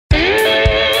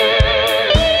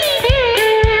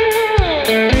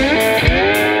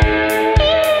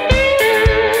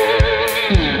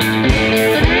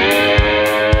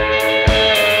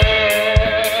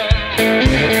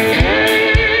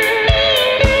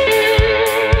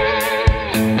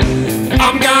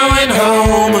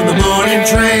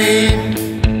morning train.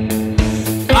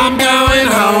 I'm going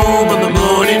home on the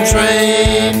morning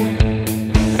train.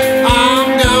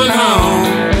 I'm going home,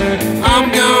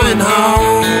 I'm going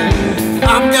home,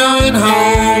 I'm going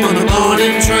home on the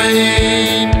morning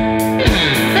train.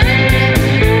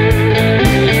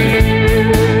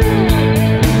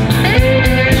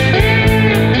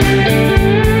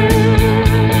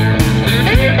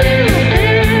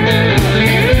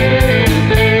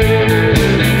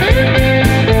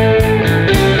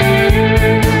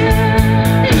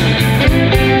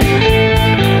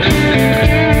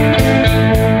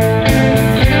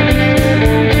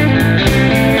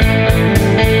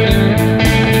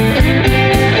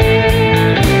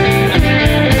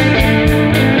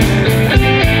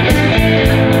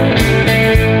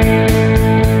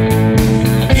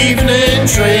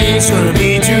 Train's gonna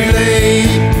be too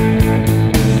late.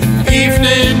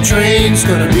 Evening train's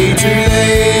gonna be too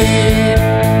late.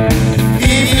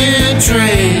 Evening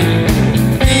train,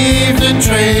 evening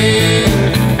train,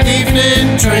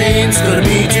 evening train's gonna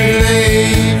be too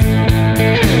late.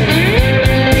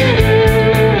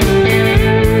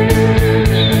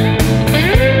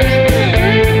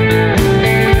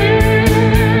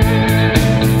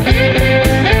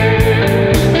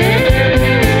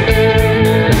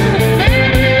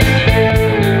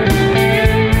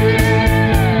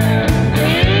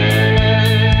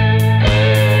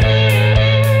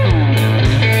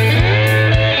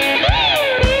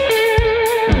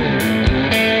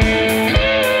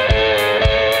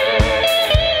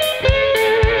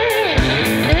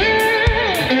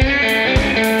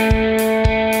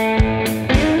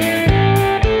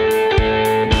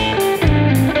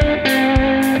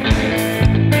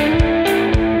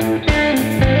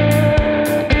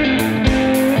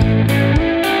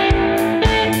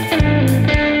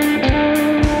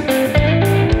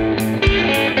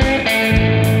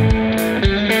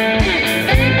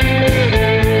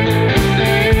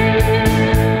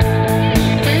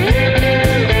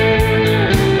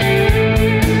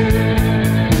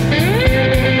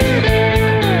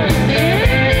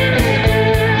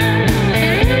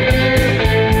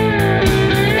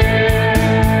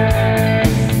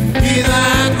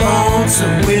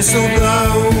 Lonesome whistle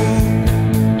blow.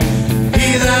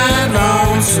 Hear that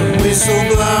lonesome whistle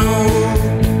blow.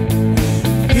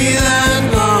 Hear that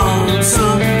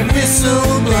lonesome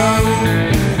whistle blow.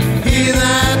 Hear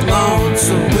that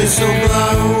lonesome whistle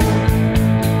blow.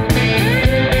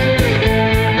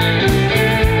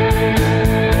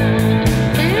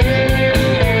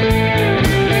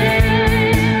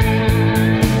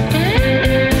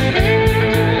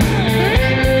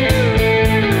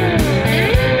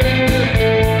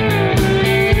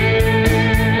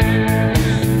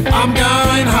 I'm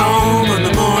going home on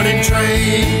the morning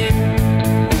train.